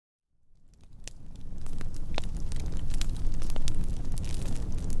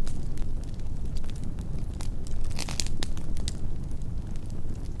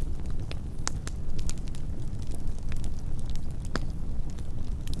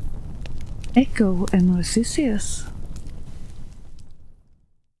Echo and Narcissus.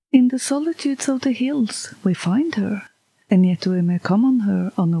 In the solitudes of the hills we find her, and yet we may come on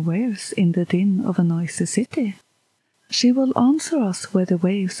her unawares in the din of a noisy city. She will answer us where the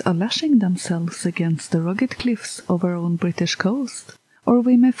waves are lashing themselves against the rugged cliffs of our own British coast, or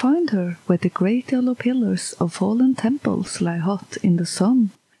we may find her where the great yellow pillars of fallen temples lie hot in the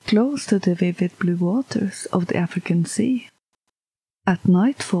sun, close to the vivid blue waters of the African Sea. At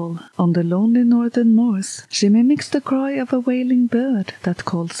nightfall, on the lonely northern moors, she mimics the cry of a wailing bird that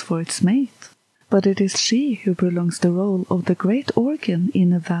calls for its mate. But it is she who prolongs the role of the great organ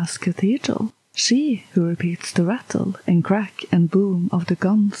in a vast cathedral. She who repeats the rattle and crack and boom of the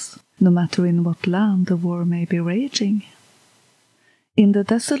guns, no matter in what land the war may be raging. In the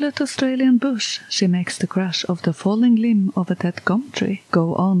desolate Australian bush, she makes the crash of the falling limb of a dead gum tree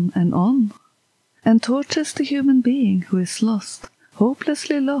go on, and tortures the human being who is lost,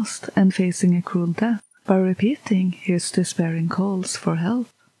 hopelessly lost and facing a cruel death, by repeating his despairing calls for help.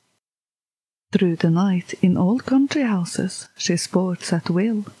 Through the night, in old country houses, she sports at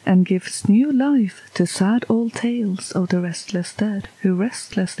will, and gives new life to sad old tales of the restless dead who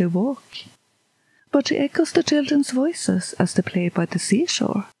restlessly walk. But she echoes the children's voices as they play by the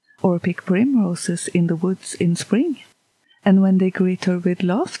seashore, or pick primroses in the woods in spring. And when they greet her with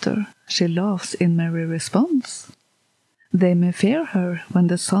laughter, she laughs in merry response. They may fear her when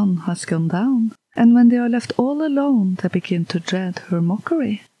the sun has gone down, and when they are left all alone they begin to dread her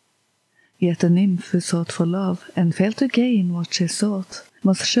mockery. Yet a nymph who sought for love and failed to gain what she sought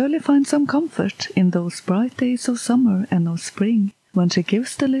must surely find some comfort in those bright days of summer and of spring, when she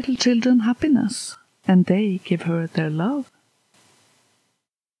gives the little children happiness, and they give her their love.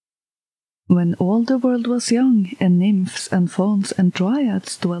 When all the world was young, and nymphs and fauns and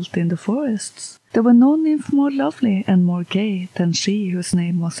dryads dwelt in the forests, there were no nymph more lovely and more gay than she whose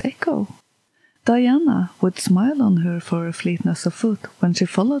name was Echo. Diana would smile on her for her fleetness of foot when she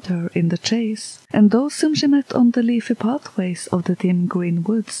followed her in the chase, and those whom she met on the leafy pathways of the dim green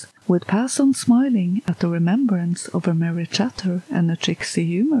woods would pass on smiling at the remembrance of her merry chatter and her tricksy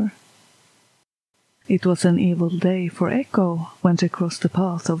humour. It was an evil day for Echo when she crossed the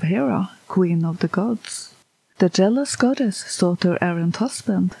path of Hera, queen of the gods. The jealous goddess sought her errant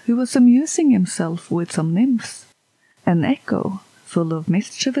husband, who was amusing himself with some nymphs, and Echo, full of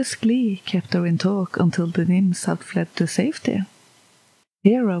mischievous glee, kept her in talk until the nymphs had fled to safety.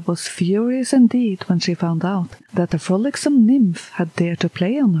 Hera was furious indeed when she found out that a frolicsome nymph had dared to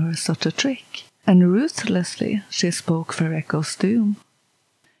play on her such a trick, and ruthlessly she spoke for Echo's doom.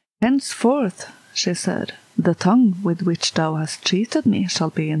 "Henceforth," she said, "the tongue with which thou hast treated me shall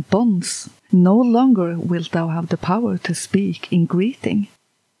be in bonds. No longer wilt thou have the power to speak in greeting.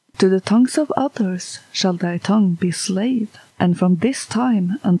 To the tongues of others shall thy tongue be slave, and from this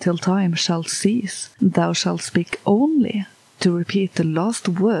time until time shall cease, thou shalt speak only to repeat the last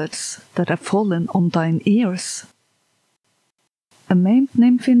words that have fallen on thine ears." A maimed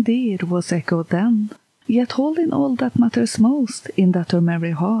nymph indeed was Echo then, yet whole in all that matters most, in that her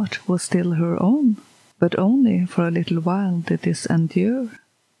merry heart was still her own, but only for a little while did this endure.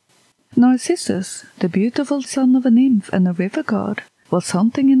 Narcissus, the beautiful son of a nymph and a river god, was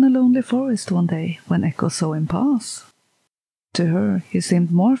hunting in a lonely forest one day when Echo saw him pass. To her he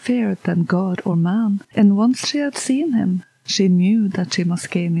seemed more feared than god or man, and once she had seen him, she knew that she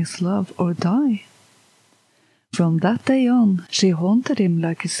must gain his love or die. From that day on she haunted him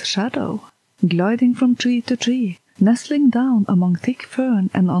like his shadow, gliding from tree to tree, nestling down among thick fern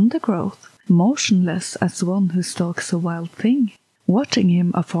and undergrowth, motionless as one who stalks a wild thing, watching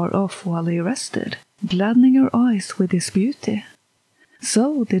him afar off while he rested, gladdening her eyes with his beauty.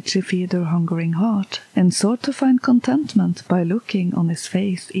 So did she feed her hungering heart, and sought to find contentment by looking on his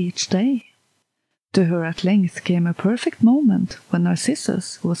face each day. To her at length came a perfect moment when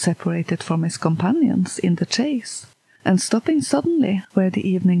Narcissus was separated from his companions in the chase, and stopping suddenly where the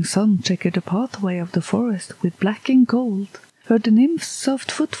evening sun checkered the pathway of the forest with black and gold, heard the nymph's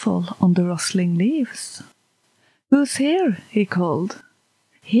soft footfall on the rustling leaves. "Who's here?" he called.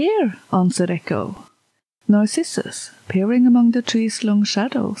 "Here," answered Echo. Narcissus, peering among the trees' long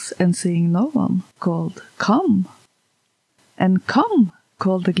shadows and seeing no one, called, "Come!" And "Come!"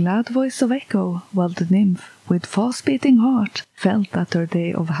 called the glad voice of Echo, while the nymph, with fast-beating heart, felt that her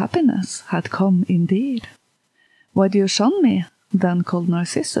day of happiness had come indeed. "Why do you shun me?" then called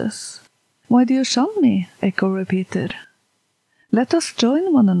Narcissus. "Why do you shun me?" Echo repeated. "Let us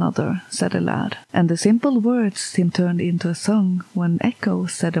join one another," said the lad, and the simple words seemed turned into a song when Echo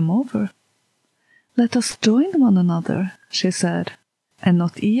said them over. "Let us join one another," she said, and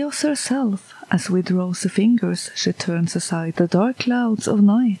not Eos herself, as with rosy fingers she turns aside the dark clouds of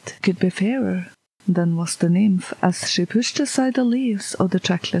night, could be fairer than was the nymph as she pushed aside the leaves of the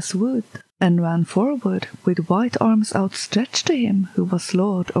trackless wood, and ran forward with white arms outstretched to him who was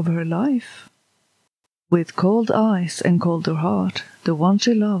lord of her life. With cold eyes and colder heart, the one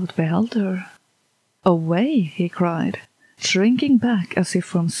she loved beheld her. "Away!" he cried, shrinking back as if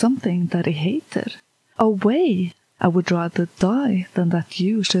from something that he hated. "Away! I would rather die than that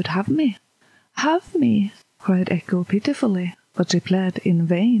you should have me." "Have me!" cried Echo pitifully, but she pled in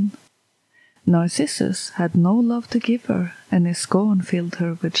vain. Narcissus had no love to give her, and his scorn filled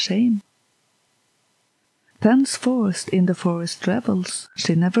her with shame. Thenceforth in the forest revels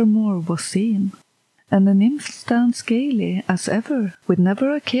she never more was seen, and the nymph danced gaily as ever, with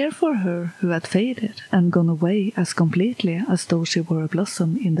never a care for her who had faded and gone away as completely as though she were a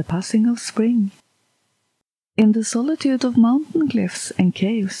blossom in the passing of spring. In the solitude of mountain cliffs and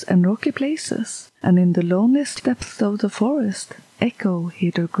caves and rocky places, and in the loneliest depths of the forest, Echo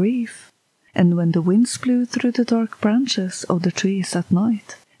hid her grief, and when the winds blew through the dark branches of the trees at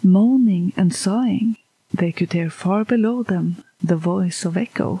night, moaning and sighing, they could hear far below them the voice of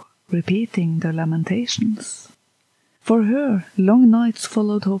Echo, repeating their lamentations. For her, long nights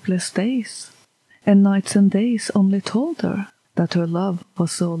followed hopeless days, and nights and days only told her that her love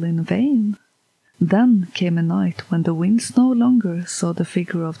was all in vain. Then came a night when the winds no longer saw the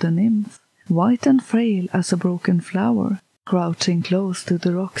figure of the nymph, white and frail as a broken flower, crouching close to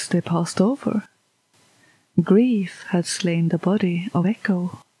the rocks they passed over. Grief had slain the body of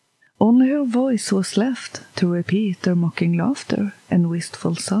Echo. Only her voice was left to repeat their mocking laughter and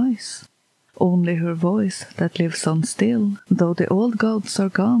wistful sighs. Only her voice that lives on still, though the old gods are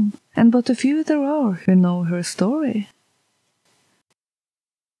gone, and but a few there are who know her story.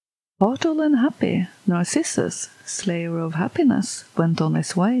 Heartful and happy, Narcissus, slayer of happiness, went on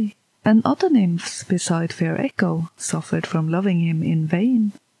his way, and other nymphs beside fair Echo suffered from loving him in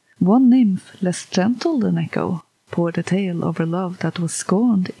vain. One nymph, less gentle than Echo, poured a tale of her love that was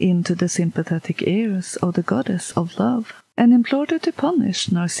scorned into the sympathetic ears of the goddess of love, and implored her to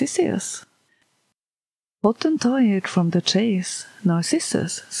punish Narcissus. Hot and tired from the chase,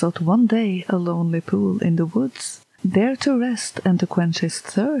 Narcissus sought one day a lonely pool in the woods, there to rest and to quench his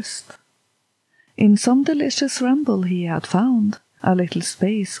thirst. In some delicious ramble he had found a little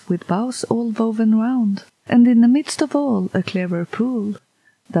space with boughs all woven round, and in the midst of all a clearer pool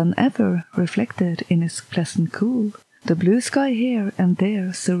than ever reflected in its pleasant cool, the blue sky here and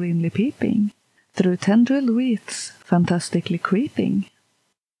there serenely peeping, through tendril wreaths fantastically creeping.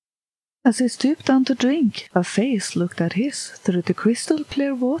 As he stooped down to drink, a face looked at his through the crystal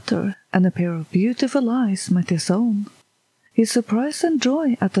clear water, and a pair of beautiful eyes met his own. His surprise and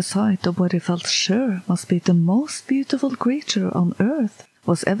joy at the sight of what he felt sure must be the most beautiful creature on earth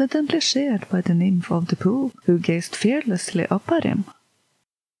was evidently shared by the nymph of the pool, who gazed fearlessly up at him.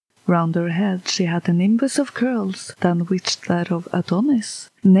 Round her head she had a nimbus of curls than which that of Adonis,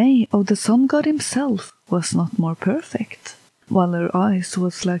 nay, of the sun god himself, was not more perfect, while her eyes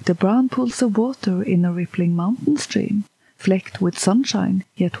was like the brown pools of water in a rippling mountain stream, flecked with sunshine,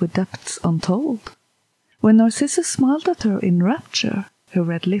 yet with depths untold. When Narcissus smiled at her in rapture, her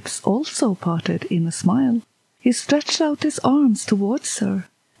red lips also parted in a smile. He stretched out his arms towards her,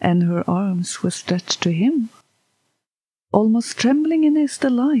 and her arms were stretched to him. Almost trembling in his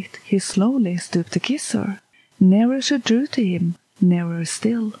delight, he slowly stooped to kiss her. Nearer she drew to him, nearer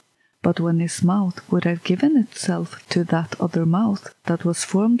still, but when his mouth would have given itself to that other mouth that was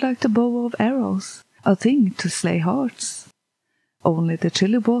formed like the bow of arrows, a thing to slay hearts, only the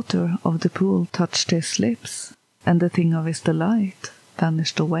chilly water of the pool touched his lips, and the thing of his delight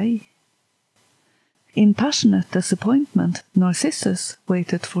vanished away. In passionate disappointment, Narcissus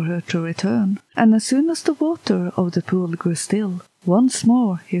waited for her to return, and as soon as the water of the pool grew still, once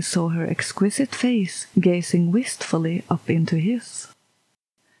more he saw her exquisite face gazing wistfully up into his.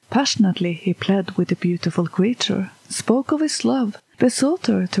 Passionately he pled with the beautiful creature, spoke of his love, besought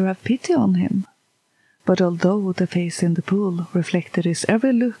her to have pity on him. But although the face in the pool reflected his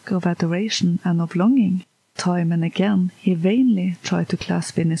every look of adoration and of longing, time and again he vainly tried to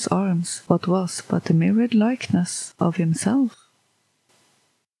clasp in his arms what was but a mirrored likeness of himself.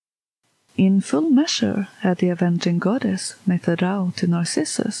 In full measure had the avenging goddess meted out to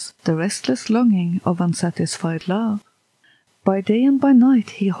Narcissus the restless longing of unsatisfied love. By day and by night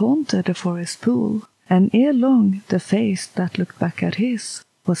he haunted the forest pool, and ere long the face that looked back at his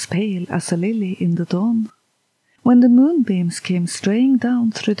was pale as a lily in the dawn. When the moonbeams came straying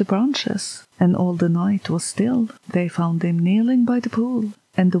down through the branches, and all the night was still, they found him kneeling by the pool,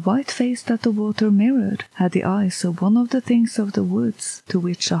 and the white face that the water mirrored had the eyes of one of the things of the woods to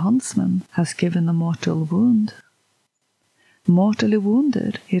which a huntsman has given a mortal wound. Mortally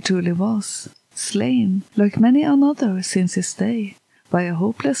wounded he truly was, slain, like many another since his day, by a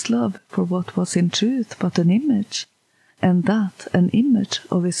hopeless love for what was in truth but an image, and that an image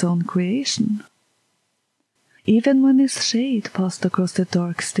of his own creation. Even when his shade passed across the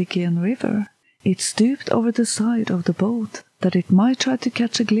dark Stygian river, it stooped over the side of the boat that it might try to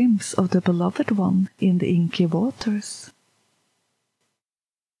catch a glimpse of the beloved one in the inky waters.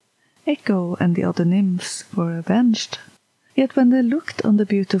 Echo and the other nymphs were avenged, yet when they looked on the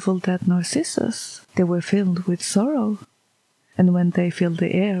beautiful dead Narcissus, they were filled with sorrow, and when they filled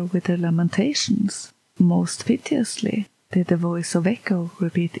the air with their lamentations, most piteously did the voice of Echo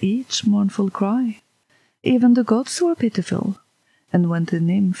repeat each mournful cry. Even the gods were pitiful, and when the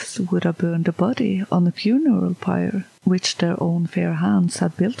nymphs would have burned the body on a funeral pyre which their own fair hands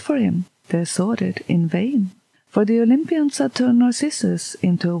had built for him, they sought it in vain, for the Olympians had turned Narcissus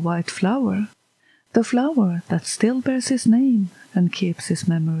into a white flower, the flower that still bears his name and keeps his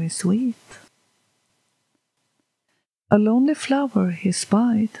memory sweet. A lonely flower he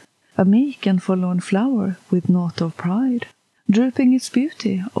spied, a meek and forlorn flower with naught of pride, drooping its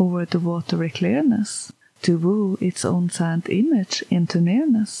beauty over the watery clearness, to woo its own sad image into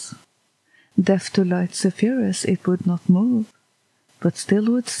nearness. Deaf to light Zephyrus it would not move, but still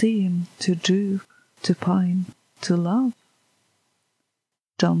would seem to droop, to pine, to love.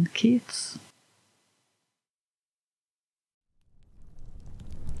 John Keats.